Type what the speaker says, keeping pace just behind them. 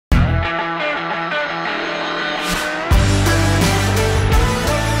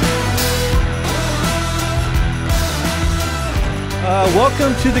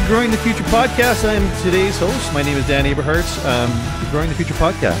Welcome to the Growing the Future podcast. I'm today's host. My name is Dan Aberhart. The Growing the Future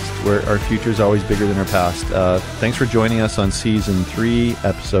podcast, where our future is always bigger than our past. Thanks for joining us on Season 3,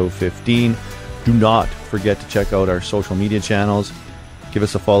 Episode 15. Do not forget to check out our social media channels. Give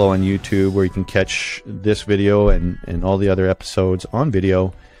us a follow on YouTube, where you can catch this video and all the other episodes on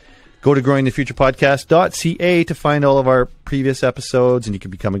video. Go to growingthefuturepodcast.ca to find all of our previous episodes, and you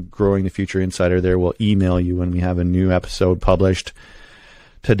can become a Growing the Future Insider there. We'll email you when we have a new episode published.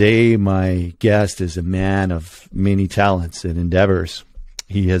 Today, my guest is a man of many talents and endeavors.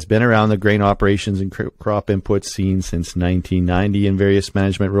 He has been around the grain operations and crop input scene since 1990 in various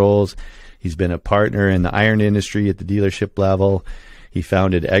management roles. He's been a partner in the iron industry at the dealership level. He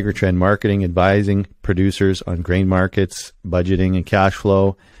founded Agritrend Marketing, advising producers on grain markets, budgeting, and cash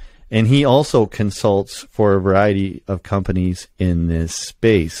flow. And he also consults for a variety of companies in this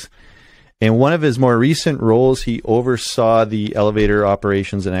space. In one of his more recent roles, he oversaw the elevator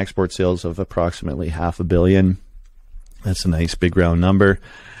operations and export sales of approximately $500 million. That's a nice big round number.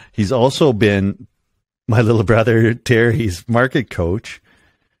 He's also been my little brother Terry's market coach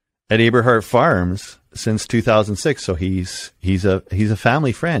at Aberhart Farms since 2006. So he's a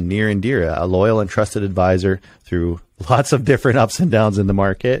family friend, near and dear, a loyal and trusted advisor through lots of different ups and downs in the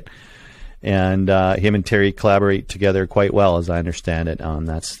market. And him and Terry collaborate together quite well, as I understand it.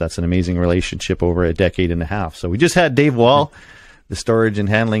 That's an amazing relationship over a decade and a half. So we just had Dave Wall, the storage and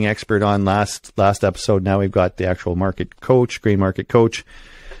handling expert, on last episode. Now we've got the actual market coach, grain market coach.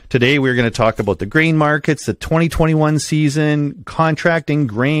 Today we're going to talk about the grain markets, the 2021 season, contracting,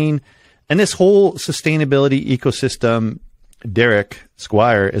 grain, and this whole sustainability ecosystem Derek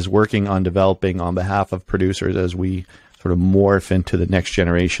Squair is working on developing on behalf of producers as we sort of morph into the next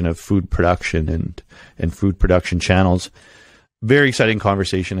generation of food production and food production channels. Very exciting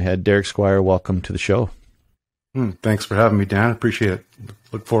conversation ahead. Derek Squair, welcome to the show. Thanks for having me, Dan. Appreciate it.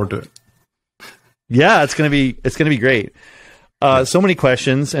 Look forward to it. Yeah, it's gonna be great. So many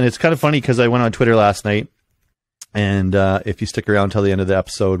questions, and it's kind of funny because I went on Twitter last night, and if you stick around till the end of the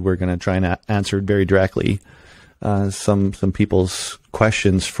episode, we're going to try and answer it very directly. Some people's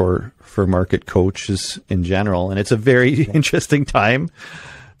questions for market coaches in general. And it's a very interesting time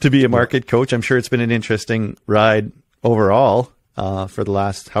to be a market coach. I'm sure it's been an interesting ride overall for the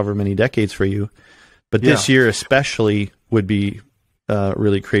last however many decades for you. But this year especially would be a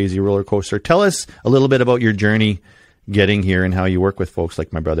really crazy roller coaster. Tell us a little bit about your journey getting here and how you work with folks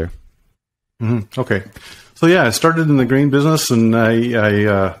like my brother. Okay. So I started in the grain business, and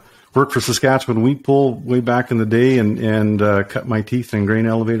I worked for Saskatchewan Wheat Pool way back in the day, and cut my teeth in grain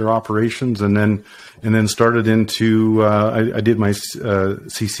elevator operations, and then started into I did my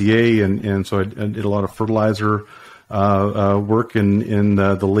CCA, and so I did a lot of fertilizer work in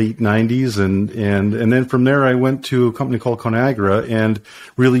the late 90s, and then from there I went to a company called Conagra and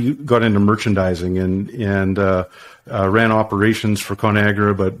really got into merchandising and ran operations for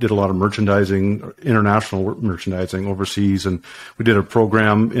Conagra, but did a lot of merchandising, international merchandising overseas. And we did a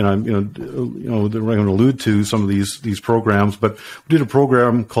program, I'm going to allude to some of these programs, but we did a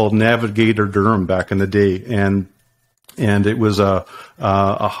program called Navigator Durum back in the day. And it was a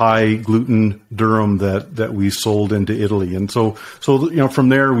high gluten durum that we sold into Italy. And so from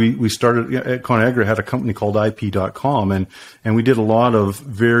there we started at Conagra, had a company called IP.com, and we did a lot of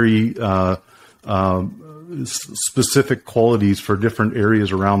very specific qualities for different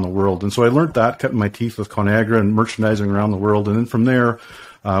areas around the world. And so I learned that, cutting my teeth with Conagra and merchandising around the world. And then from there,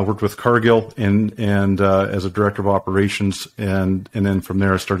 worked with Cargill and as a director of operations. And then from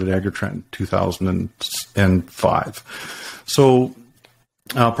there, I started Agritrend 2005. So,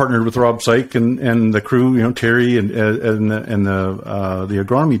 partnered with Rob Syke and the crew, Terry and the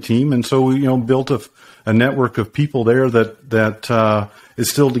agronomy team. And so we, built a network of people there that is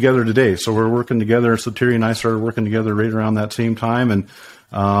still together today. So we're working together. So Terry and I started working together right around that same time, and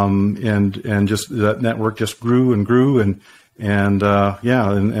just that network just grew and grew, and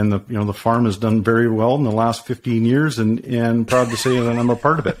the farm has done very well in the last 15 years, and proud to say that I'm a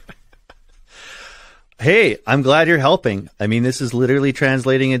part of it. Hey, I'm glad you're helping. I mean, this is literally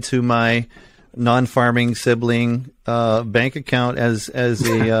translating into my non-farming sibling bank account as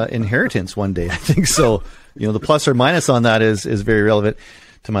a inheritance one day, I think. So, the plus or minus on that is very relevant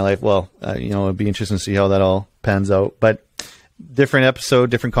to my life. Well, it'd be interesting to see how that all pans out. But different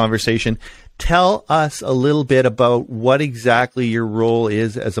episode, different conversation. Tell us a little bit about what exactly your role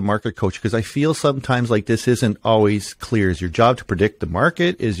is as a market coach, because I feel sometimes like this isn't always clear. Is your job to predict the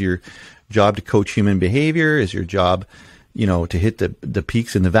market? Is your job to coach human behavior? Is your job to hit the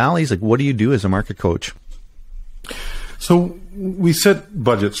peaks and the valleys? Like, what do you do as a market coach? So we set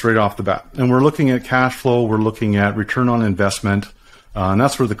budgets right off the bat, and we're looking at cash flow. We're looking at return on investment. And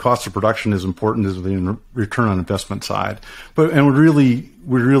that's where the cost of production is important, is the return on investment side. And we're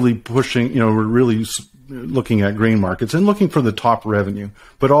really pushing, we're really looking at grain markets and looking for the top revenue,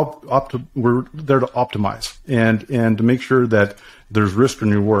 but we're there to optimize and to make sure that there's risk in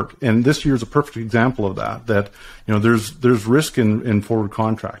your work. And this year is a perfect example of that, there's risk in forward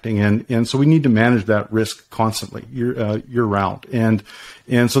contracting. And so we need to manage that risk constantly year round. And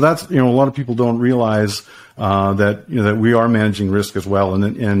so that's, a lot of people don't realize, that we are managing risk as well.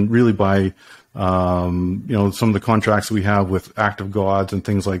 And really by, some of the contracts that we have with active gods and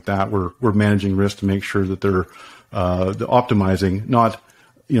things like that, we're managing risk to make sure that they're optimizing, not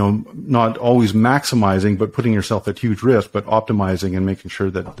always maximizing, but putting yourself at huge risk, but optimizing and making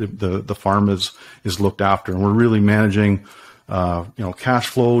sure that the farm is looked after. And we're really managing, cash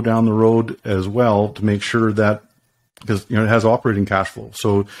flow down the road as well to make sure that, because it has operating cash flow.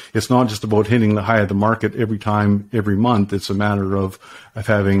 So it's not just about hitting the high of the market every month. It's a matter of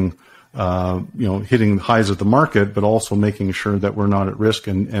having hitting the highs of the market, but also making sure that we're not at risk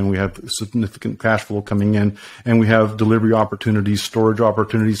and we have significant cash flow coming in, and we have delivery opportunities, storage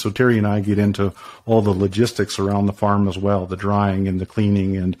opportunities. So Terry and I get into all the logistics around the farm as well, the drying and the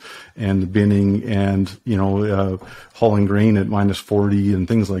cleaning and the binning and, hauling grain at -40 and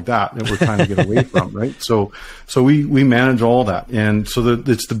things like that we're trying to get away from, right? So we manage all that. And so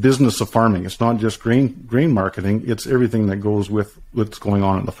it's the business of farming. It's not just grain marketing. It's everything that goes with what's going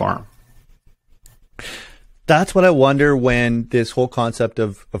on at the farm. That's what I wonder when this whole concept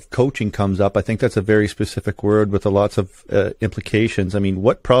of coaching comes up. I think that's a very specific word with lots of implications. I mean,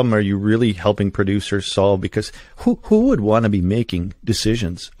 what problem are you really helping producers solve? Because who would want to be making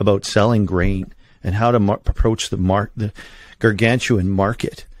decisions about selling grain and how to approach the gargantuan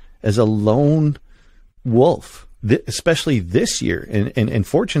market as a lone wolf, especially this year? And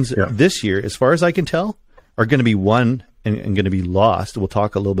fortunes this year, as far as I can tell, are going to be won and going to be lost. We'll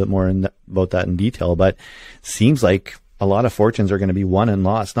talk a little bit more about that in detail, but it seems like a lot of fortunes are going to be won and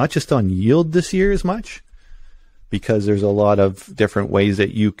lost, not just on yield this year as much, because there's a lot of different ways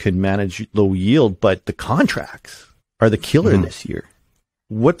that you can manage low yield, but the contracts are the killer this year.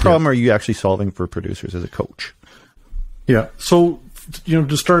 What problem are you actually solving for producers as a coach? Yeah. So,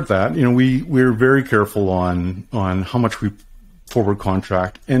 to start that, we're very careful on how much we forward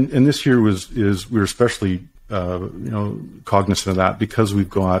contract. And this year we're especially cognizant of that because we've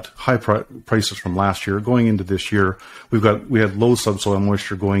got high prices from last year going into this year. We had low subsoil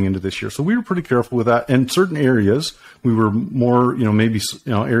moisture going into this year. So we were pretty careful with that. And certain areas we were more,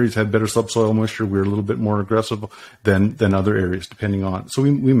 areas had better subsoil moisture. We were a little bit more aggressive than other areas depending on. So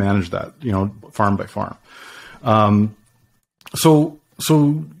we managed that, farm by farm.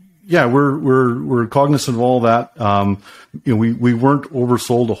 Yeah, we're cognizant of all that. We weren't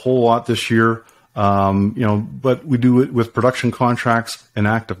oversold a whole lot this year. But we do it with production contracts and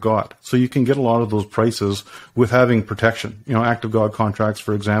act of God. So you can get a lot of those prices with having protection. Act of God contracts,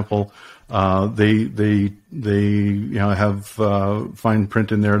 for example, they have fine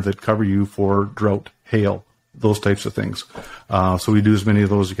print in there that cover you for drought, hail, those types of things. So we do as many of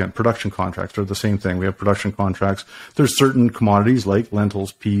those as you can. Production contracts are the same thing. We have production contracts. There's certain commodities like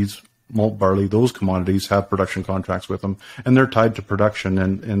lentils, peas, malt, barley, those commodities have production contracts with them, and they're tied to production,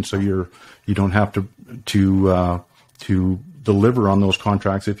 and so you don't have to deliver on those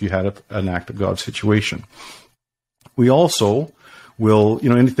contracts if you had an act of God situation. We also will,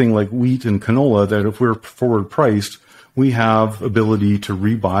 anything like wheat and canola, that if we're forward priced, we have ability to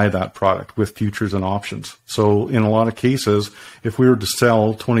rebuy that product with futures and options. So in a lot of cases, if we were to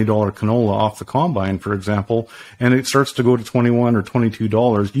sell $20 canola off the combine, for example, and it starts to go to $21 or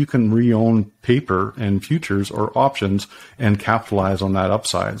 $22, you can re-own paper and futures or options and capitalize on that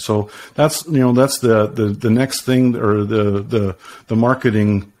upside. So that's the next thing, or the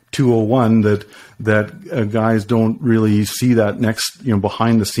marketing 201 that guys don't really see, that next,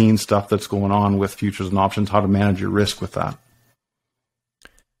 behind the scenes stuff that's going on with futures and options, how to manage your risk with that.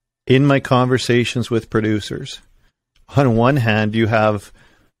 In my conversations with producers, on one hand, you have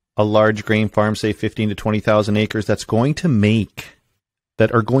a large grain farm, say 15 to 20,000 acres, that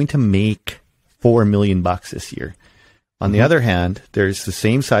are going to make $4 million this year. On the other hand, there's the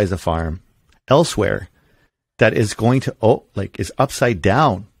same size of farm elsewhere that is going to, is upside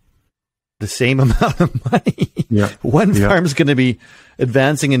down the same amount of money. One farm's going to be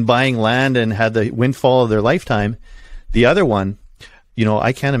advancing and buying land and had the windfall of their lifetime. The other one,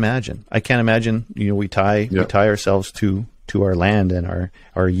 I can't imagine. We tie ourselves to our land and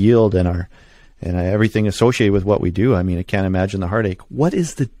our yield and everything associated with what we do. I mean, I can't imagine the heartache. What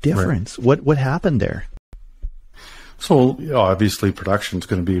is the difference? Right. What happened there? So obviously production is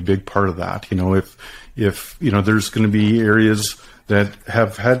going to be a big part of that. If there's going to be areas that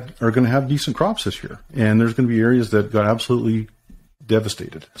are going to have decent crops this year, and there's going to be areas that got absolutely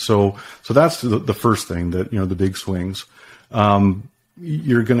devastated. So that's the first thing, that the big swings.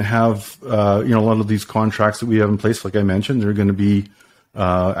 You're going to have a lot of these contracts that we have in place, like I mentioned, they're going to be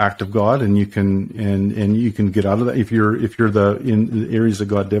act of God, and you can get out of that. If you're in the areas that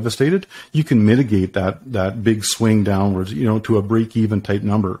got devastated, you can mitigate that big swing downwards, to a break even type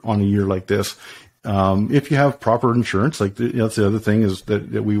number on a year like this. If you have proper insurance, like that's the other thing is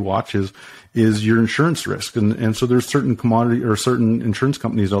that we watch is your insurance risk. And so there's certain commodity or certain insurance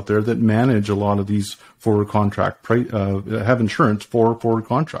companies out there that manage a lot of these forward contract, have insurance for forward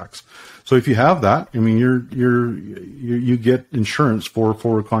contracts. So if you have that, I mean, you get insurance for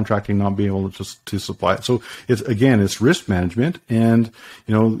forward contracting, not being able to supply it. So it's risk management. And,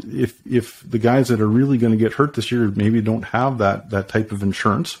 if the guys that are really going to get hurt this year maybe don't have that type of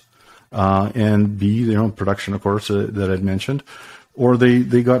insurance, and B, production, of course, that I'd mentioned, or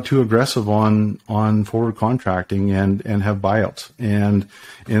they got too aggressive on forward contracting and have buyouts. And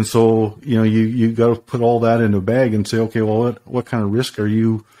so, you got to put all that in a bag and say, okay, well, what kind of risk are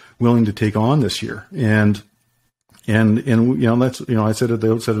you willing to take on this year? And that's, I said at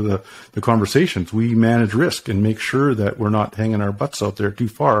the outset of the conversations, we manage risk and make sure that we're not hanging our butts out there too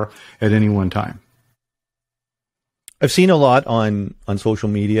far at any one time. I've seen a lot on social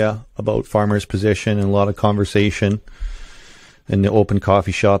media about farmers' position, and a lot of conversation in the open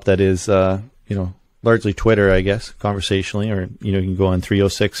coffee shop that is, largely Twitter, I guess, conversationally, or, you can go on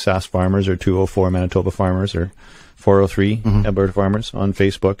 306 SAS Farmers or 204 Manitoba Farmers or 403 Aberhart Farmers on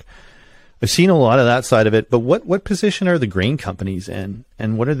Facebook. I've seen a lot of that side of it, but what position are the grain companies in,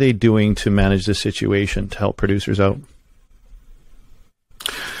 and what are they doing to manage the situation to help producers out?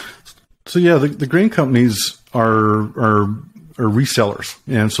 So yeah, the grain companies are resellers,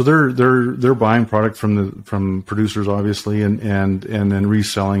 and so they're buying product from producers, obviously, and then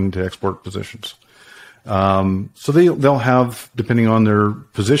reselling to export positions. So they'll have, depending on their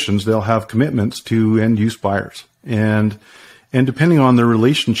positions, they'll have commitments to end use buyers, and depending on their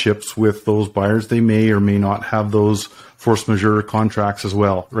relationships with those buyers, they may or may not have those force majeure contracts as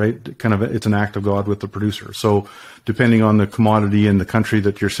well, right? Kind of, it's an act of God with the producer. So depending on the commodity and the country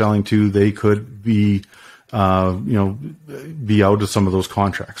that you're selling to, they could be out of some of those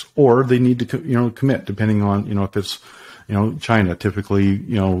contracts, or they need to, commit, depending on, if it's, China typically,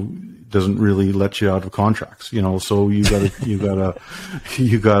 doesn't really let you out of contracts, so you gotta,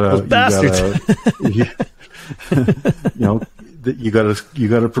 you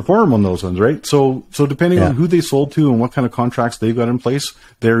gotta perform on those ones, right? So depending on who they sold to and what kind of contracts they've got in place,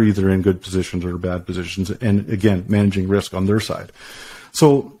 they're either in good positions or bad positions, and again, managing risk on their side.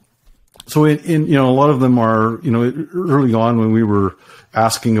 So in a lot of them are, early on when we were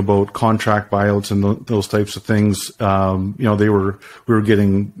asking about contract buyouts and those types of things, we were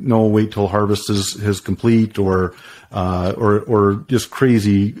getting no, wait till harvest is complete, or just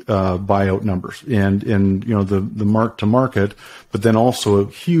crazy buyout numbers, and the mark to market, but then also a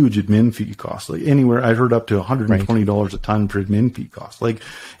huge admin fee cost, like anywhere I heard up to $120 a ton for admin fee cost, and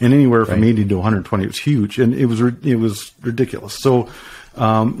anywhere from 80 to 120. It was huge, and it was ridiculous. So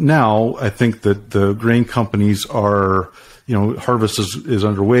now I think that the grain companies are, harvest is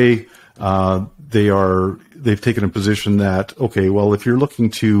underway. They've taken a position that, okay, well, if you're looking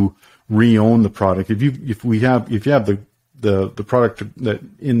to re-own the product, if you have the product that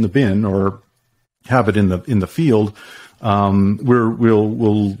in the bin, or have it in the field, we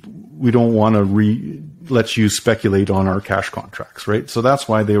don't want to let you speculate on our cash contracts, right? So that's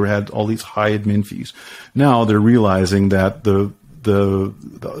why they had all these high admin fees. Now they're realizing that the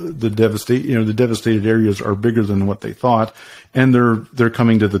devastated areas are bigger than what they thought, and they're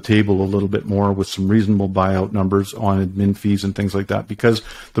coming to the table a little bit more with some reasonable buyout numbers on admin fees and things like that, because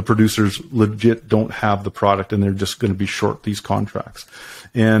the producers legit don't have the product and they're just going to be short these contracts.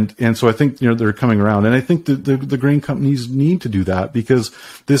 And so I think, they're coming around, and I think the grain companies need to do that, because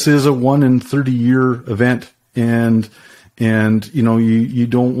this is a 1 in 30 year event, and you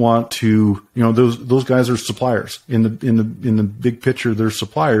don't want to, those guys are suppliers in the big picture. They're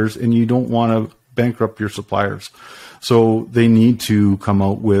suppliers, and you don't want to bankrupt your suppliers. So they need to come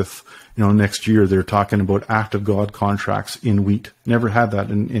out with, next year they're talking about act of God contracts in wheat. Never had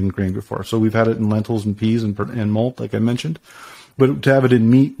that in grain before. So we've had it in lentils and peas and malt, like I mentioned, but to have it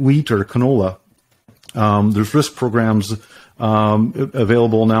in wheat or canola, there's risk programs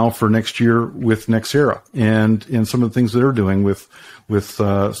available now for next year with Nexera, and some of the things that they're doing with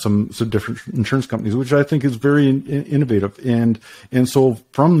some different insurance companies, which I think is very innovative. And so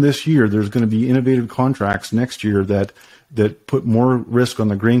from this year, there's going to be innovative contracts next year that put more risk on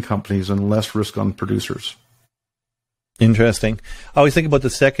the grain companies and less risk on producers. Interesting. I always think about the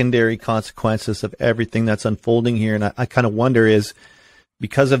secondary consequences of everything that's unfolding here, and I kind of wonder is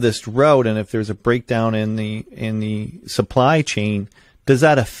because of this drought, and if there's a breakdown in the supply chain, does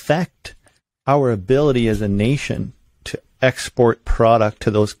that affect our ability as a nation to export product to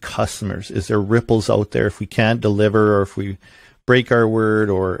those customers? Is there ripples out there if we can't deliver, or if we break our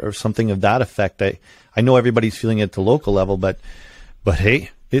word, or something of that effect? I know everybody's feeling it at the local level, but hey,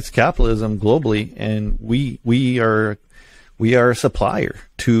 it's capitalism globally, and we are a supplier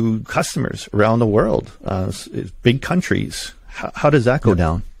to customers around the world, big countries. How does that go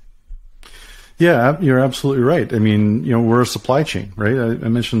down? Yeah, you're absolutely right. I mean, we're a supply chain, right? I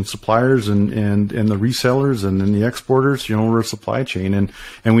mentioned suppliers and the resellers and then the exporters. We're a supply chain, and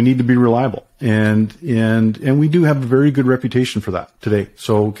we need to be reliable. And we do have a very good reputation for that today.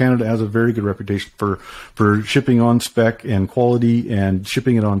 So Canada has a very good reputation for shipping on spec and quality and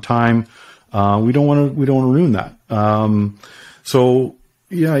shipping it on time. We don't want to ruin that. So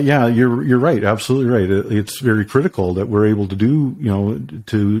yeah, you're right. Absolutely right. It's very critical that we're able to do,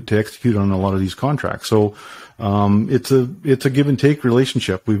 to execute on a lot of these contracts. So, it's a give and take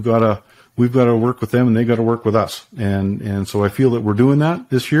relationship. We've got to work with them and they got to work with us. And so I feel that we're doing that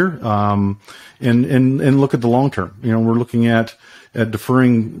this year. And look at the long term. We're looking at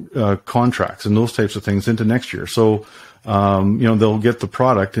deferring, contracts and those types of things into next year. So, they'll get the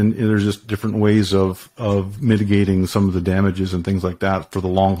product, and there's just different ways of mitigating some of the damages and things like that for the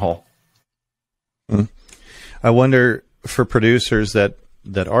long haul. I wonder, for producers that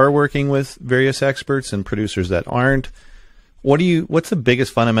are working with various experts and producers that aren't, what's the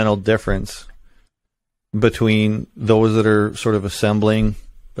biggest fundamental difference between those that are sort of assembling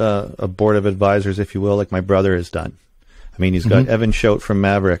a board of advisors, if you will, like my brother has done? I mean, he's got Evan Schout from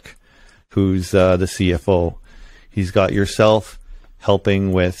Maverick, who's the CFO. He's got yourself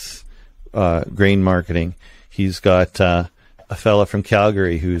helping with grain marketing. He's got a fella from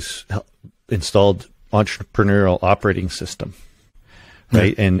Calgary who's installed entrepreneurial operating system,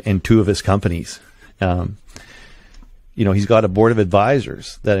 right? And two of his companies. He's got a board of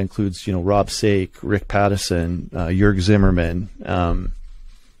advisors that includes, Rob Sake, Rick Pattison, Jörg Zimmerman,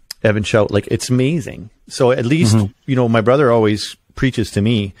 Evan Schout. Like, it's amazing. So at least, my brother always preaches to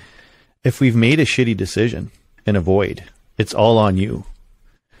me, if we've made a shitty decision and avoid, it's all on you.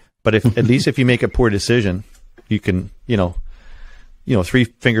 But if at least if you make a poor decision, you can, three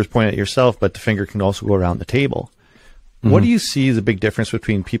fingers point at yourself, but the finger can also go around the table. What do you see as a big difference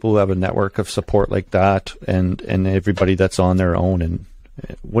between people who have a network of support like that and everybody that's on their own? And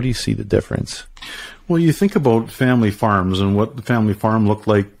what do you see the difference? Well, you think about family farms and what the family farm looked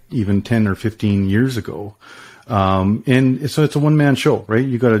like even 10 or 15 years ago. And so it's a one-man show, right?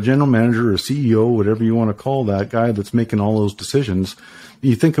 You got a general manager or a CEO, whatever you want to call that guy that's making all those decisions.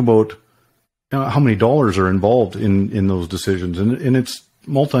 You think about how many dollars are involved in those decisions, and it's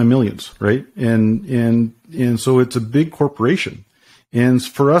multi-millions, right? And so it's a big corporation. And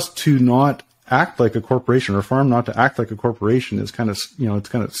for us to not act like a corporation, or farm not to act like a corporation, is kind of, it's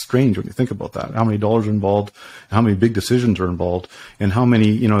kind of strange when you think about that. How many dollars are involved, how many big decisions are involved, and how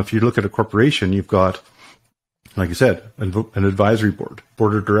many, if you look at a corporation, you've got, like you said, an advisory board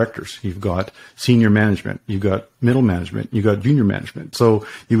of directors. You've got senior management. You've got middle management. You've got junior management. So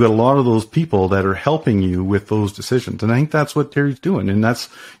you've got a lot of those people that are helping you with those decisions. And I think that's what Terry's doing. And that's,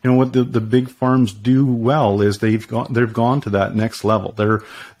 what the big farms do well is they've gone to that next level. They're,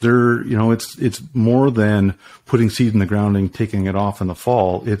 it's more than putting seed in the ground and taking it off in the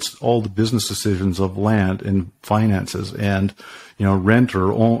fall. It's all the business decisions of land and finances and, rent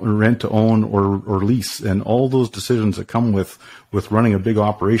to own or lease, and all those decisions that come with running a big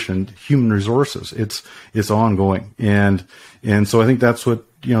operation, human resources. It's ongoing. And so I think that's what,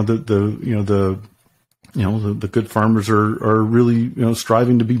 the good farmers are really,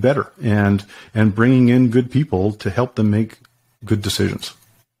 striving to be better and bringing in good people to help them make good decisions.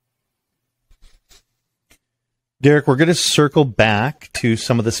 Derek, we're going to circle back to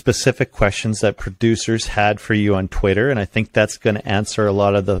some of the specific questions that producers had for you on Twitter, and I think that's going to answer a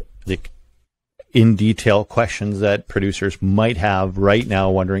lot of the in detail questions that producers might have right now,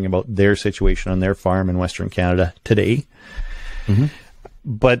 wondering about their situation on their farm in Western Canada today.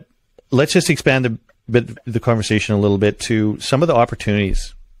 But let's just expand the conversation a little bit to some of the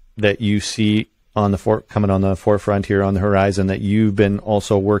opportunities that you see on coming on the forefront here on the horizon that you've been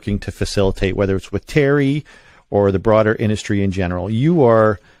also working to facilitate, whether it's with Terry or the broader industry in general. You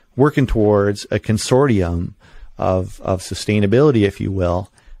are working towards a consortium of sustainability, if you will,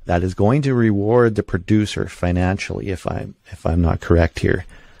 that is going to reward the producer financially, if I'm not correct here.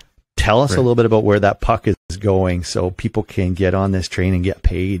 Tell us a little bit about where that puck is going so people can get on this train and get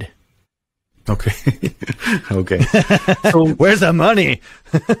paid. Okay. Okay. So where's the money?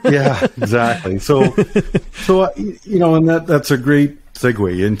 yeah, exactly. So, and that's a great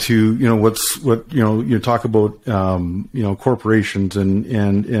segue into, what you talk about, corporations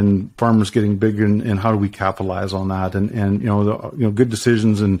and farmers getting big and how do we capitalize on that and good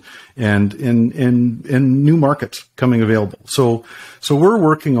decisions and new markets coming available. So we're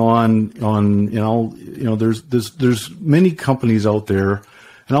working on, there's many companies out there.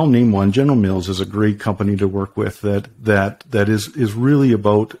 And I'll name one. General Mills is a great company to work with that is really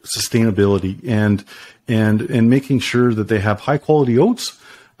about sustainability and making sure that they have high quality oats,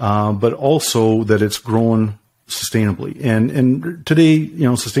 but also that it's grown sustainably. And today,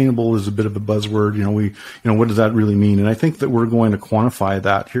 sustainable is a bit of a buzzword. What does that really mean? And I think that we're going to quantify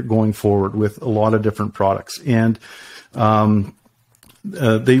that here going forward with a lot of different products. And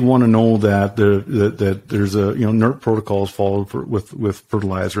they want to know that that there's a NERP protocols followed with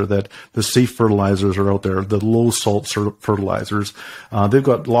fertilizer, that the safe fertilizers are out there, the low salt fertilizers. They've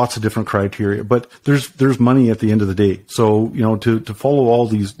got lots of different criteria, but there's money at the end of the day. So to follow all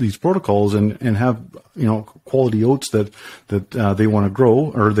these protocols and have quality oats that they want to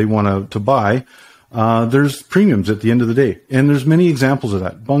grow or they want to buy. There's premiums at the end of the day. And there's many examples of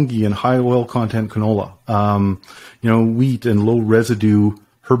that. Bungi and high oil content canola, wheat and low residue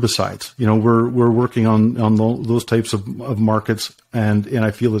herbicides. We're working on those types of markets. And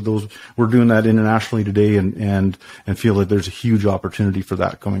I feel that we're doing that internationally today and feel that there's a huge opportunity for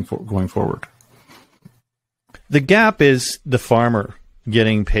that going forward. The gap is the farmer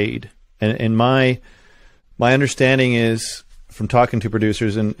getting paid. And my understanding is, from talking to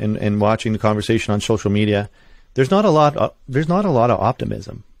producers and watching the conversation on social media, there's not a lot of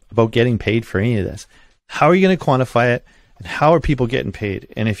optimism about getting paid for any of this. How are you going to quantify it, and how are people getting paid?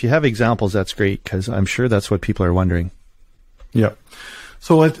 And if you have examples, that's great, because I'm sure that's what people are wondering. Yeah.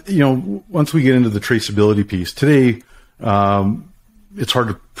 So once we get into the traceability piece today, it's hard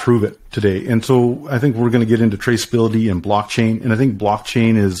to prove it today. And so I think we're going to get into traceability and blockchain. And I think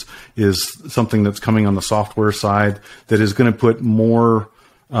blockchain is something that's coming on the software side that is going to put more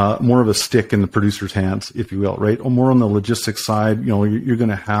of a stick in the producer's hands, if you will, right? Or more on the logistics side, you're going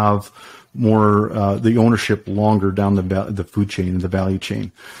to have more, the ownership longer down the food chain and the value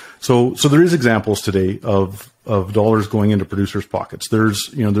chain. So there is examples today of dollars going into producers' pockets. There's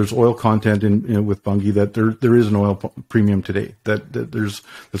oil content with Bungi that there is an oil premium today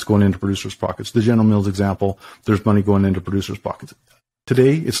that's going into producers' pockets. The General Mills example, there's money going into producers' pockets.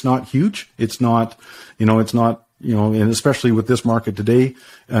 Today, it's not huge. It's not, and especially with this market today,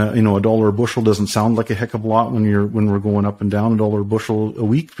 $1 a bushel doesn't sound like a heck of a lot when we're going up and down $1 a bushel a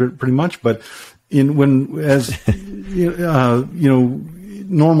week, pretty much. But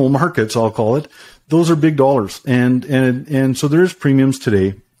normal markets, I'll call it, those are big dollars. And so there's premiums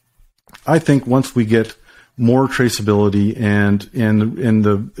today. I think once we get more traceability and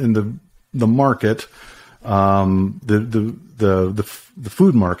the market, the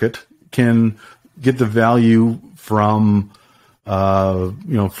food market can get the value from,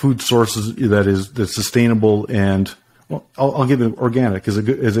 food sources that's sustainable and, well, I'll give it organic as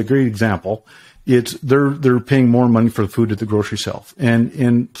a great example. They're paying more money for the food at the grocery shelf.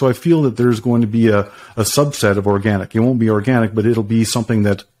 And so I feel that there's going to be a subset of organic. It won't be organic, but it'll be something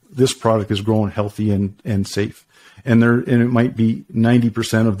that this product is grown healthy and safe. And it might be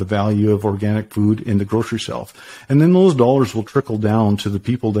 90% of the value of organic food in the grocery shelf. And then those dollars will trickle down to the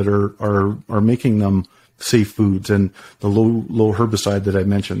people that are making them safe foods and the low herbicide that I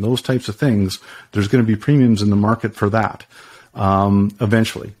mentioned. Those types of things, there's going to be premiums in the market for that.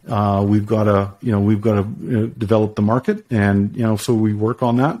 Eventually, we've got to develop the market, and so we work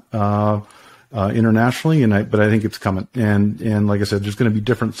on that internationally, but I think it's coming. And like I said, there's going to be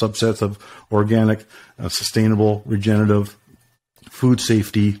different subsets of organic, sustainable, regenerative, food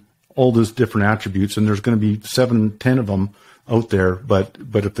safety, all those different attributes, and there's going to be 7-10 of them out there. But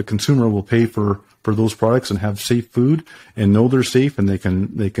if the consumer will pay for those products and have safe food and know they're safe, and they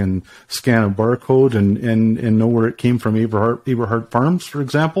can scan a barcode and know where it came from, Aberhart Farms, for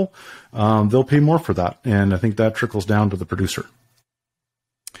example, they'll pay more for that. And I think that trickles down to the producer.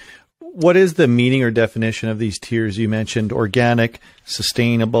 What is the meaning or definition of these tiers? You mentioned organic,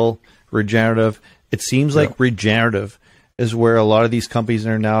 sustainable, regenerative. It seems like regenerative is where a lot of these companies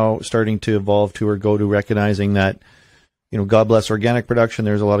are now starting to evolve to or go to, recognizing that, God bless organic production.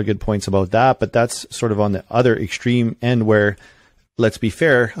 There's a lot of good points about that, but that's sort of on the other extreme end where, let's be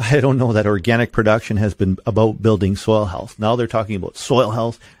fair, I don't know that organic production has been about building soil health. Now they're talking about soil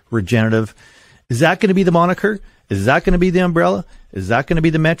health, regenerative. Is that going to be the moniker? Is that going to be the umbrella? Is that going to be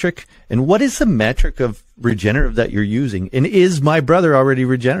the metric? And what is the metric of regenerative that you're using? And is my brother already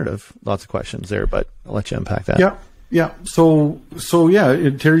regenerative? Lots of questions there, but I'll let you unpack that. Yeah. Yeah. So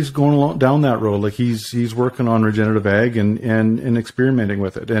Terry's going down that road. Like he's working on regenerative ag and experimenting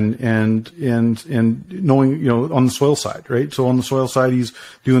with it and knowing, on the soil side, right? So on the soil side, he's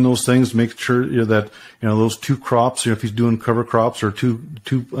doing those things to make sure that, those two crops, if he's doing cover crops or two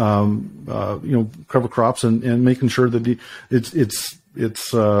cover crops and making sure that it's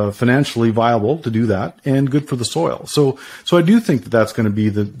financially viable to do that and good for the soil. So I do think that that's going to be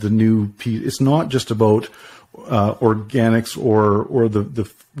the new piece. It's not just about organics or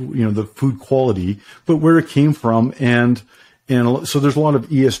the food quality, but where it came from, and so there's a lot of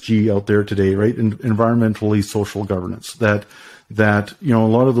ESG out there today, right? Environmentally social governance that a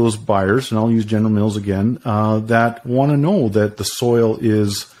lot of those buyers, and I'll use General Mills again, that want to know that the soil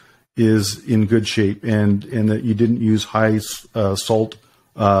is in good shape and that you didn't use high salt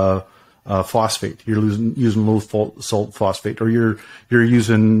phosphate. You're using low salt phosphate, or you're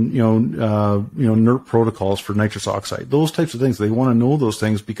using NERP protocols for nitrous oxide. Those types of things. They want to know those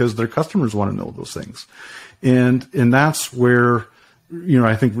things because their customers want to know those things, and that's where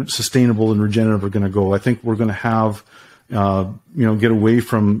I think sustainable and regenerative are going to go. I think we're going to have get away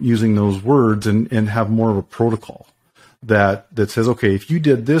from using those words and have more of a protocol that says, okay, if you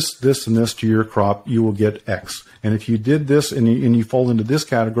did this, and this to your crop, you will get X. And if you did this and you fall into this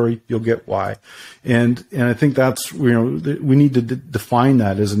category, you'll get Y. And I think that's, we need to define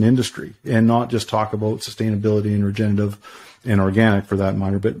that as an industry and not just talk about sustainability and regenerative and organic for that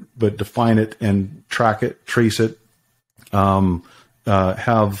matter, but define it and track it, trace it,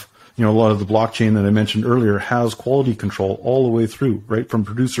 have, a lot of the blockchain that I mentioned earlier has quality control all the way through, right? From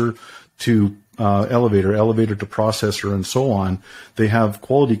producer to elevator to processor, and so on. They have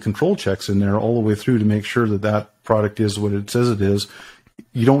quality control checks in there all the way through to make sure that product is what it says it is.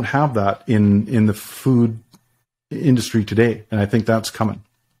 You don't have that in the food industry today, and I think that's coming.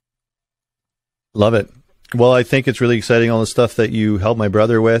 Love it. Well, I think it's really exciting, all the stuff that you helped my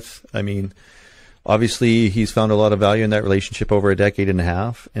brother with. I mean, obviously, he's found a lot of value in that relationship over a decade and a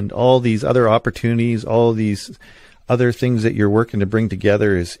half, and all these other opportunities, all these other things that you're working to bring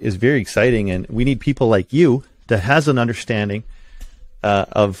together is very exciting. And we need people like you that has an understanding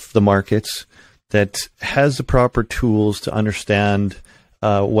of the markets, that has the proper tools to understand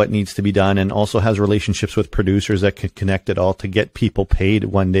what needs to be done, and also has relationships with producers that can connect it all to get people paid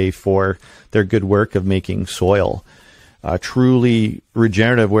one day for their good work of making soil truly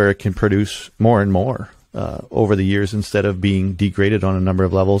regenerative, where it can produce more and more over the years instead of being degraded on a number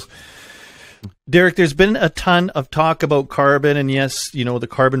of levels. Derek, there's been a ton of talk about carbon, and yes, the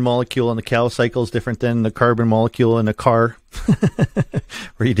carbon molecule in the cow cycle is different than the carbon molecule in a car,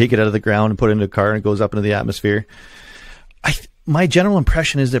 where you take it out of the ground and put it into a car and it goes up into the atmosphere. My general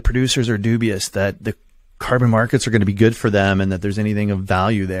impression is that producers are dubious that the carbon markets are going to be good for them and that there's anything of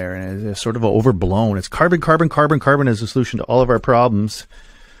value there, and it's sort of overblown. It's carbon as a solution to all of our problems.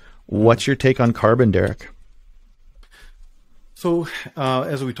 What's your take on carbon, Derek? So,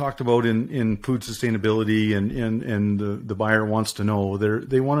 as we talked about in food sustainability, and the buyer wants to know,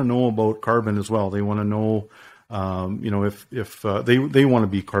 they want to know about carbon as well. They want to know, if they want to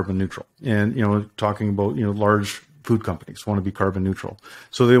be carbon neutral, and talking about large food companies want to be carbon neutral,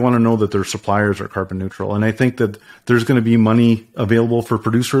 so they want to know that their suppliers are carbon neutral. And I think that there's going to be money available for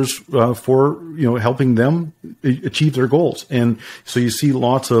producers for helping them achieve their goals. And so you see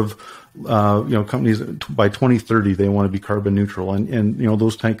lots of companies by 2030 they want to be carbon neutral, and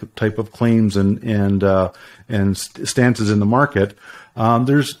those type of claims and stances in the market.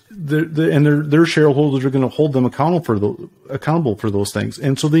 Their shareholders are going to hold them accountable for those things,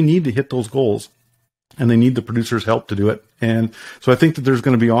 and so they need to hit those goals, and they need the producers' help to do it. And so I think that there's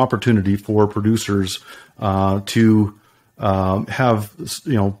going to be opportunity for producers to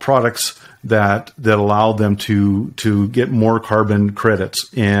have products that allow them to get more carbon credits,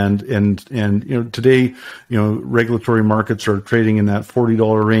 and today regulatory markets are trading in that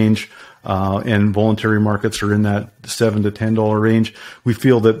 $40 range, and voluntary markets are in that $7 to $10 range. We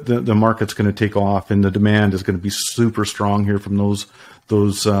feel that the market's going to take off, and the demand is going to be super strong here from those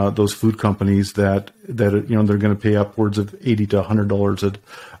food companies that they're going to pay upwards of $80 to $100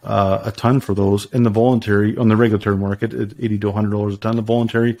 a ton for those. And the voluntary on the regulatory market at $80 to $100 a ton, the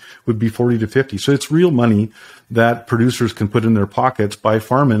voluntary would be $40 to $50. So it's real money that producers can put in their pockets by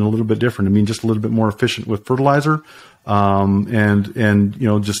farming a little bit different. I mean, just a little bit more efficient with fertilizer,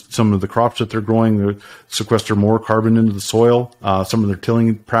 and just some of the crops that they're growing, they sequester more carbon into the soil. Some of their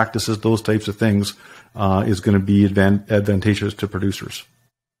tilling practices, those types of things, is going to be advantageous to producers.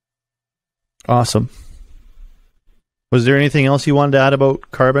 Awesome. Was there anything else you wanted to add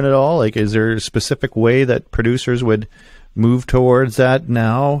about carbon at all? Like, is there a specific way that producers would move towards that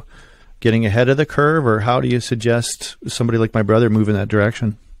now, getting ahead of the curve, or how do you suggest somebody like my brother move in that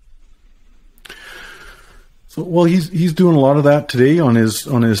direction? So, well, he's doing a lot of that today on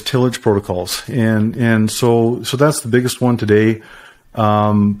his tillage protocols, and so that's the biggest one today.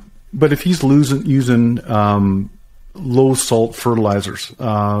 But if he's using low salt fertilizers,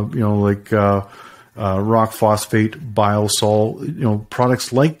 like rock phosphate, biosol,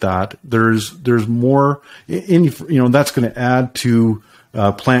 products like that, there's more that's going to add to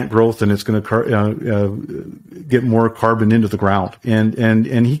plant growth, and it's going to get more carbon into the ground,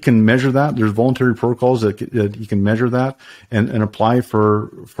 and he can measure that. There's voluntary protocols that he can measure that and apply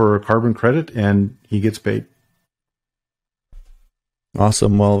for a carbon credit, and he gets paid.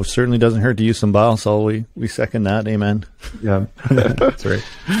 Awesome. Well, it certainly doesn't hurt to use some biosol. We second that. Amen. Yeah, that's right.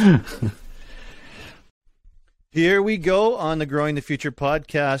 Here we go on the Growing the Future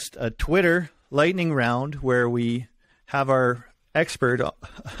podcast, a Twitter lightning round where we have our expert,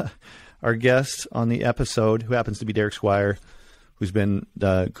 our guest on the episode, who happens to be Derek Squair, who's been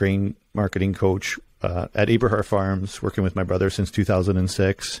the grain marketing coach at Aberhart Farms, working with my brother since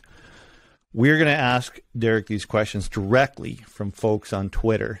 2006. We're going to ask Derek these questions directly from folks on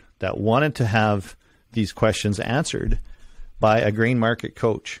Twitter that wanted to have these questions answered by a grain market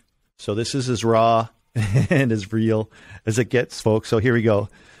coach. So this is as raw and as real as it gets, folks. So here we go.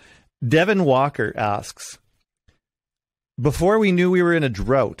 Devin Walker asks, before we knew we were in a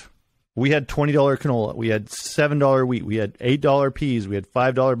drought, we had $20 canola, we had $7 wheat, we had $8 peas, we had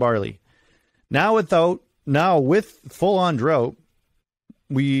 $5 barley. Now with full on drought,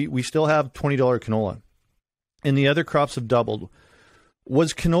 we still have $20 canola, and the other crops have doubled.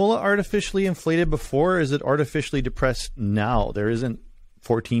 Was canola artificially inflated before, or is it artificially depressed now? There isn't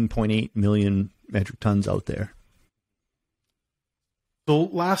 14.8 million metric tons out there. So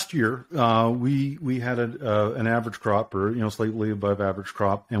last year, we had an average crop, or slightly above average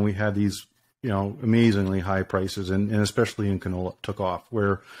crop, and we had these amazingly high prices, and especially in canola took off.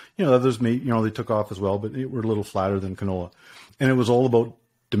 Where others they took off as well, but they were a little flatter than canola, and it was all about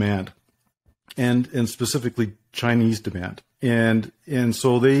demand, and specifically Chinese demand, and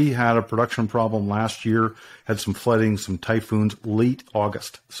so they had a production problem last year. Had some flooding, some typhoons late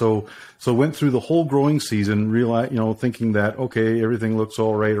August. So went through the whole growing season, thinking that okay, everything looks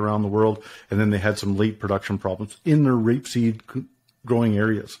all right around the world, and then they had some late production problems in their rapeseed growing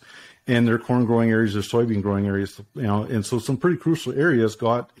areas, and their corn growing areas, their soybean growing areas, and so some pretty crucial areas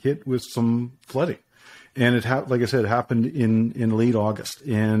got hit with some flooding. And it like I said, happened in late August,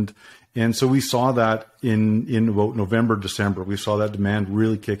 and so we saw that in about November, December. We saw that demand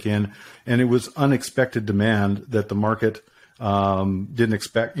really kick in, and it was unexpected demand that the market didn't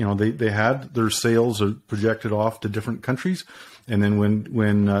expect. They had their sales projected off to different countries, and then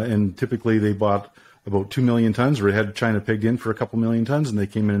when typically they bought about 2 million tons, or it had China pegged in for a couple million tons, and they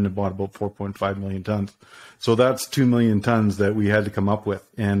came in and bought about 4.5 million tons. So that's 2 million tons that we had to come up with,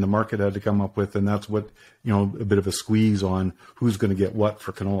 and the market had to come up with, and that's what, a bit of a squeeze on who's going to get what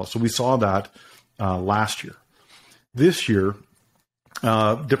for canola. So we saw that last year. This year,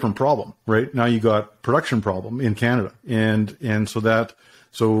 different problem, right? Now you got production problem in Canada, and so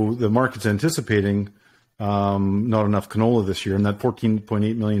the market's anticipating not enough canola this year, and that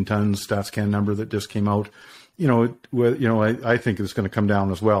 14.8 million tons StatsCan number that just came out, I think it's going to come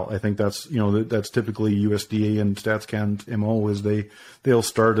down as well. I think that's typically USDA and StatsCan's MO is they'll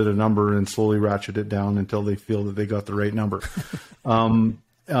start at a number and slowly ratchet it down until they feel that they got the right number.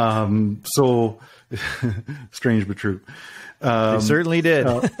 So strange but true. They certainly did.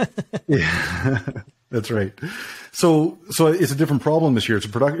 Yeah, that's right. So it's a different problem this year. It's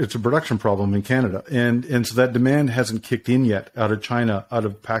a production problem in Canada, and so that demand hasn't kicked in yet out of China, out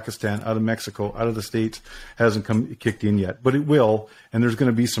of Pakistan, out of Mexico, out of the States, hasn't kicked in yet, but it will. And there's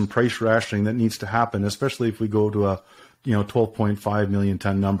going to be some price rationing that needs to happen, especially if we go to a 12.5 million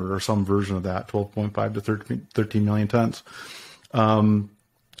ton number or some version of that, 12.5 to 13 million tons.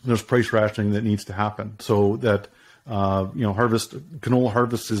 There's price rationing that needs to happen so that. Canola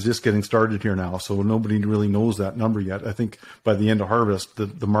harvest is just getting started here now, so nobody really knows that number yet. I think by the end of harvest,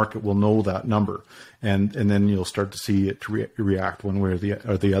 the market will know that number, and then you'll start to see it react one way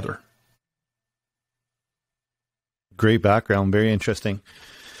or the other. Great background, very interesting.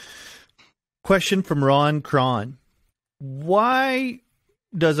 Question from Ron Cron: why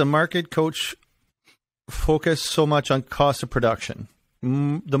does a market coach focus so much on cost of production?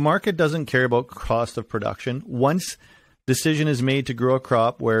 The market doesn't care about cost of production. Once decision is made to grow a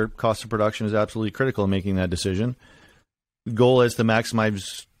crop where cost of production is absolutely critical in making that decision, the goal is to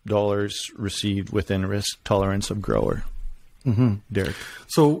maximize dollars received within risk tolerance of grower. Derek.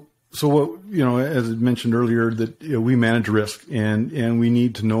 So what, as I mentioned earlier, that we manage risk, and we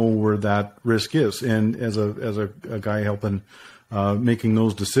need to know where that risk is. And as a guy helping making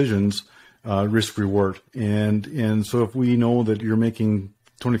those decisions, risk reward. And so if we know that you're making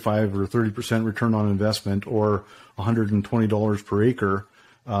 25 or 30% return on investment, or $120 per acre,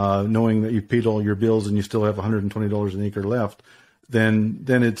 knowing that you've paid all your bills and you still have $120 an acre left, then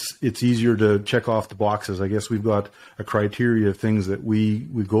it's easier to check off the boxes. I guess we've got a criteria of things that we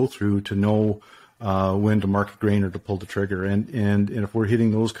go through to know when to market grain or to pull the trigger. And if we're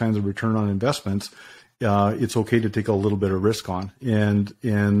hitting those kinds of return on investments, it's okay to take a little bit of risk on.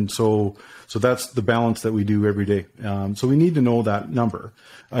 And so that's the balance that we do every day. So we need to know that number.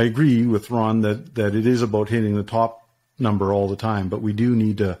 I agree with Ron that it is about hitting the top number all the time, but we do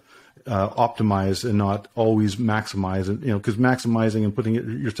need to optimize and not always maximize it, because maximizing and putting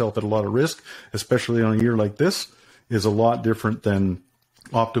yourself at a lot of risk, especially on a year like this, is a lot different than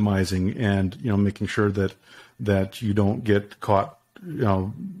optimizing and, making sure that you don't get caught,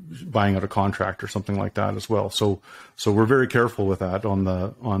 buying out a contract or something like that as well. So we're very careful with that on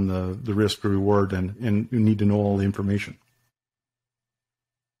the risk reward, and you need to know all the information.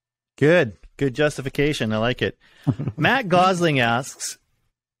 Good justification. I like it. Matt Gosling asks,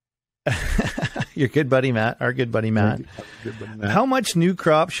 your good buddy Matt, our good buddy Matt. How much new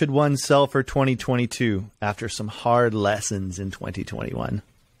crop should one sell for 2022 after some hard lessons in 2021?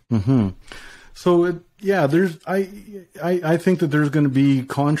 So I think that there's going to be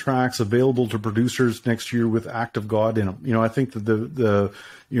contracts available to producers next year with act of God in them. I think that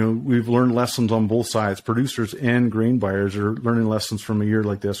we've learned lessons on both sides. Producers and grain buyers are learning lessons from a year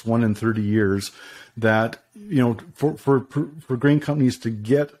like this, 1 in 30 years, that, for grain companies to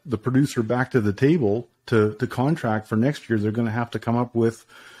get the producer back to the table to contract for next year, they're going to have to come up with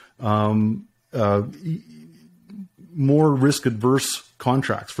more risk adverse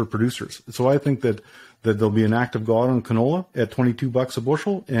contracts for producers. So I think that there'll be an act of God on canola at $22 a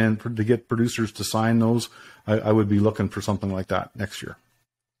bushel, and to get producers to sign those, I would be looking for something like that next year.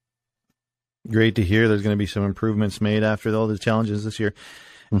 Great to hear. There's going to be some improvements made after all the challenges this year.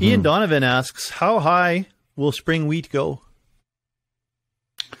 Ian Donovan asks, how high will spring wheat go?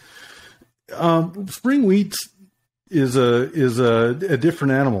 Spring wheat is a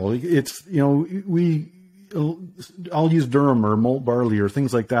different animal. It's, I'll use durum or malt barley or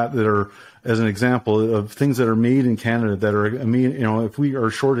things like that are, as an example of things that are made in Canada that are, if we are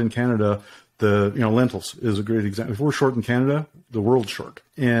short in Canada, lentils is a great example. If we're short in Canada, the world's short.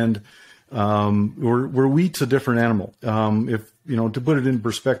 And where wheat's a different animal. If, to put it in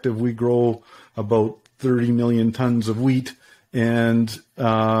perspective, we grow about 30 million tons of wheat, and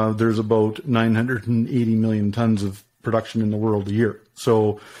there's about 980 million tons of production in the world a year.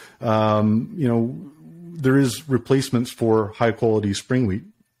 So, there is replacements for high quality spring wheat.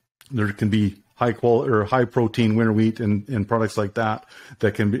 There can be high quality or high protein winter wheat and products like that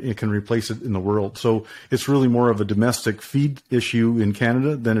can replace it in the world. So it's really more of a domestic feed issue in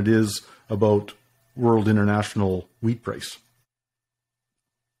Canada than it is about world international wheat price.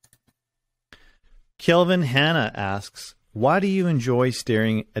 Kelvin Hanna asks, why do you enjoy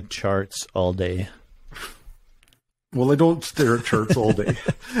staring at charts all day? Well, I don't stare at charts all day.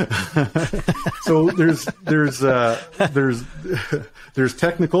 So there's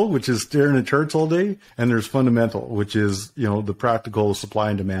technical, which is staring at charts all day, and there's fundamental, which is, the practical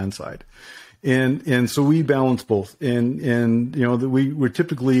supply and demand side. And so we balance both. And we're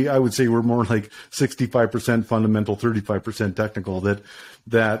typically, I would say we're more like 65% fundamental, 35% technical, that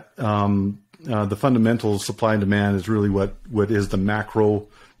the fundamentals, supply and demand, is really what is the macro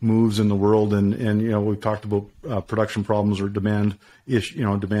moves in the world, and we've talked about production problems or demand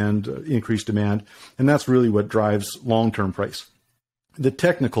increased demand, and that's really what drives long-term price. The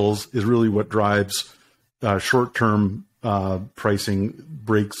technicals is really what drives short-term pricing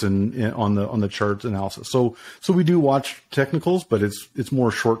breaks on the chart analysis. So we do watch technicals, but it's more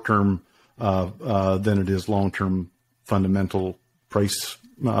short-term than it is long-term fundamental price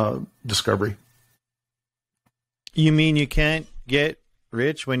discovery. You mean you can't get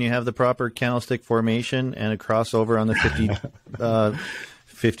rich when you have the proper candlestick formation and a crossover on the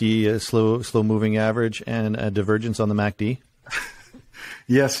 50 slow moving average and a divergence on the MACD?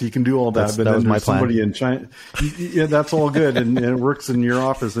 Yes, you can do all that, but then there's somebody in China. Yeah, that's all good, and it works in your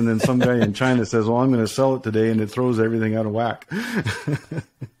office, and then some guy in China says, well, I'm going to sell it today, and it throws everything out of whack.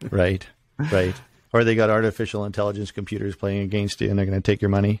 Right. Or they got artificial intelligence computers playing against you, and they're going to take your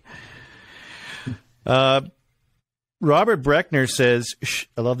money. Robert Breckner says,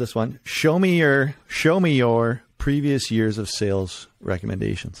 I love this one. Show me your previous years of sales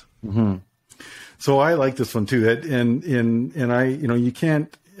recommendations. Mm-hmm. So I like this one too. And I, you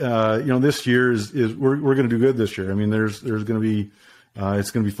can't, this year is we're going to do good this year. I mean, there's going to be, it's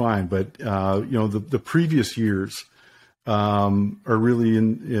going to be fine. But, the previous years, are really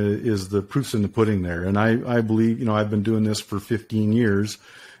is the proof's in the pudding there. And I believe, I've been doing this for 15 years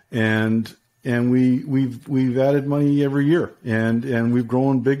and we've added money every year and we've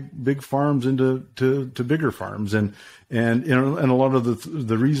grown big farms into bigger farms. And a lot of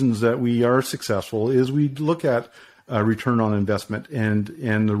the reasons that we are successful is we look at return on investment and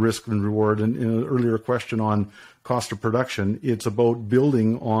the risk and reward. And in an earlier question on cost of production, it's about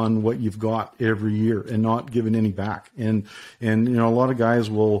building on what you've got every year and not giving any back. And a lot of guys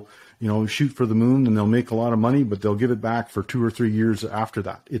will, shoot for the moon and they'll make a lot of money, but they'll give it back for 2 or 3 years after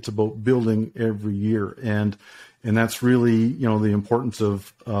that. It's about building every year. And that's really, the importance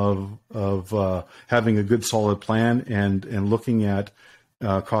of having a good solid plan and looking at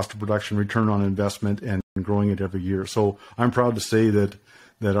cost of production, return on investment, and growing it every year. So I'm proud to say that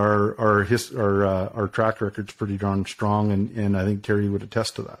our track record's pretty darn strong, and I think Terry would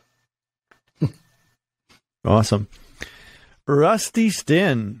attest to that. Awesome. Rusty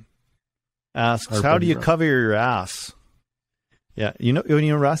Stin asks, how do you cover your ass? Yeah, you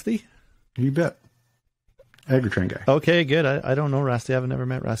know Rusty? You bet. Agri-Train guy. Okay, good. I don't know Rusty. I've never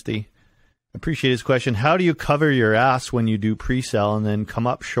met Rusty. Appreciate his question. How do you cover your ass when you do pre-sale and then come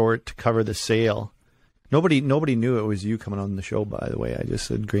up short to cover the sale? Nobody knew it was you coming on the show, by the way. I just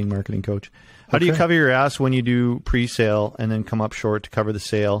said grain marketing coach. How do you cover your ass when you do pre-sale and then come up short to cover the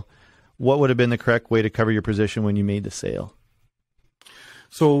sale? What would have been the correct way to cover your position when you made the sale?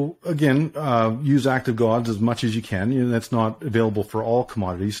 So again, use active gods as much as you can. That's not available for all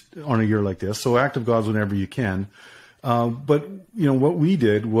commodities on a year like this. So active gods whenever you can. But what we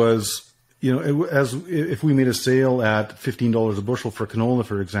did was, as if we made a sale at $15 a bushel for canola,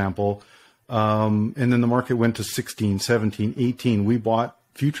 for example, and then the market went to 16, 17, 18, we bought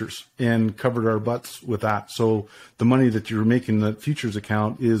futures and covered our butts with that. So the money that you're making in the futures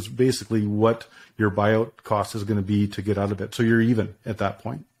account is basically what your buyout cost is going to be to get out of it. So you're even at that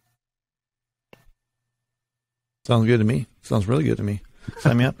point. Sounds good to me. Sounds really good to me.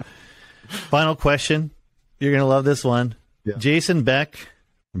 Sign me up. Final question. You're going to love this one. Yeah. Jason Beck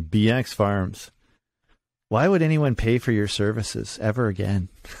from BX Farms. Why would anyone pay for your services ever again?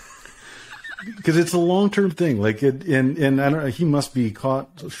 Because it's a long-term thing. Like and I don't know, he must be caught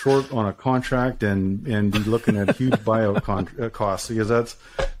short on a contract and be looking at huge buyout costs, because that's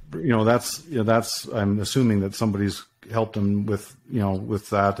I'm assuming that somebody's helped him with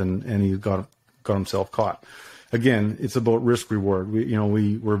that and he got himself caught. Again, it's about risk reward.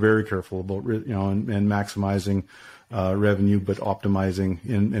 We're very careful about and maximizing revenue, but optimizing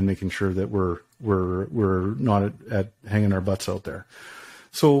and making sure that we're not at hanging our butts out there.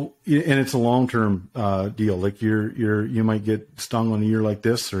 So, and it's a long-term deal. Like you might get stung on a year like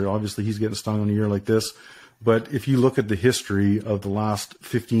this, or obviously he's getting stung on a year like this. But if you look at the history of the last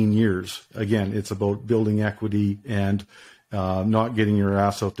 15 years, again, it's about building equity and not getting your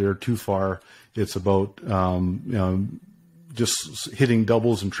ass out there too far. It's about just hitting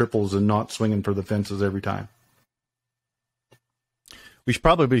doubles and triples and not swinging for the fences every time. We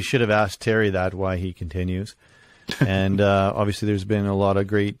probably should have asked Terry that, why he continues. And obviously there's been a lot of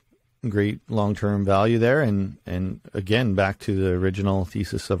great long-term value there. And again, back to the original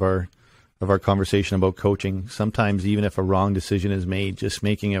thesis of our conversation about coaching, sometimes even if a wrong decision is made, just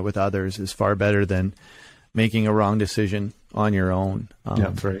making it with others is far better than making a wrong decision on your own. Yeah,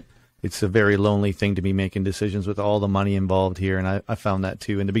 that's right. It's a very lonely thing to be making decisions with all the money involved here. And I found that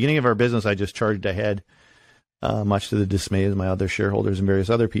too. In the beginning of our business, I just charged ahead, much to the dismay of my other shareholders and various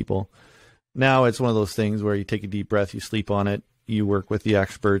other people. Now it's one of those things where you take a deep breath, you sleep on it, you work with the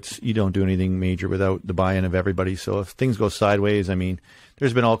experts, you don't do anything major without the buy-in of everybody. So if things go sideways, I mean,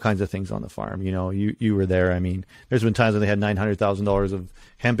 there's been all kinds of things on the farm. You were there. I mean, there's been times when they had $900,000 of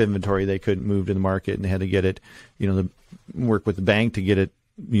hemp inventory they couldn't move to the market, and they had to get it, work with the bank to get it,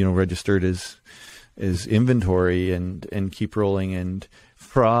 registered as inventory and keep rolling, and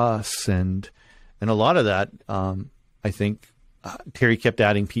frosts and a lot of that. I think Terry kept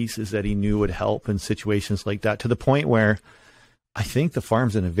adding pieces that he knew would help in situations like that, to the point where I think the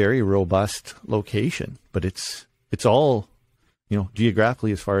farm's in a very robust location, but it's all,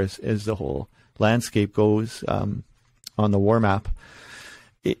 geographically, as far as the whole landscape goes, on the war map,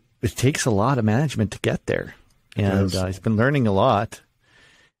 it takes a lot of management to get there. And he's been learning a lot.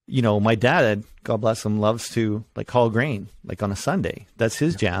 My dad, God bless him, loves to haul grain, on a Sunday. That's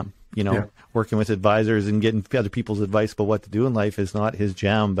his jam. Working with advisors and getting other people's advice about what to do in life is not his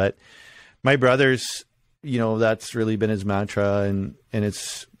jam. But my brothers, that's really been his mantra, and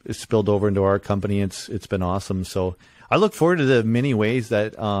it's spilled over into our company. It's been awesome. So I look forward to the many ways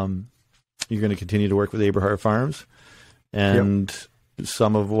that you're going to continue to work with Aberhart Farms, and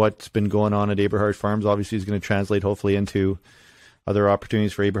some of what's been going on at Aberhart Farms obviously is going to translate hopefully into other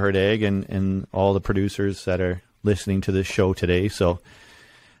opportunities for Aberhart Ag and all the producers that are listening to this show today. So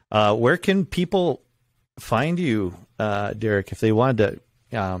where can people find you, Derek, if they wanted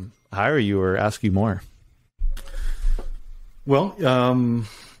to hire you or ask you more? Well,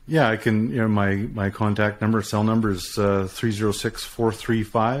 I can, my contact number, cell number is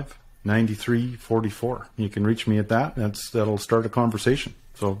 306-435-9344. You can reach me at that. That'll start a conversation.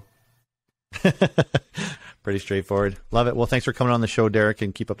 So pretty straightforward. Love it. Well, thanks for coming on the show, Derek,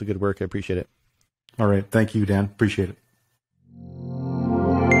 and keep up the good work. I appreciate it. All right. Thank you, Dan. Appreciate it.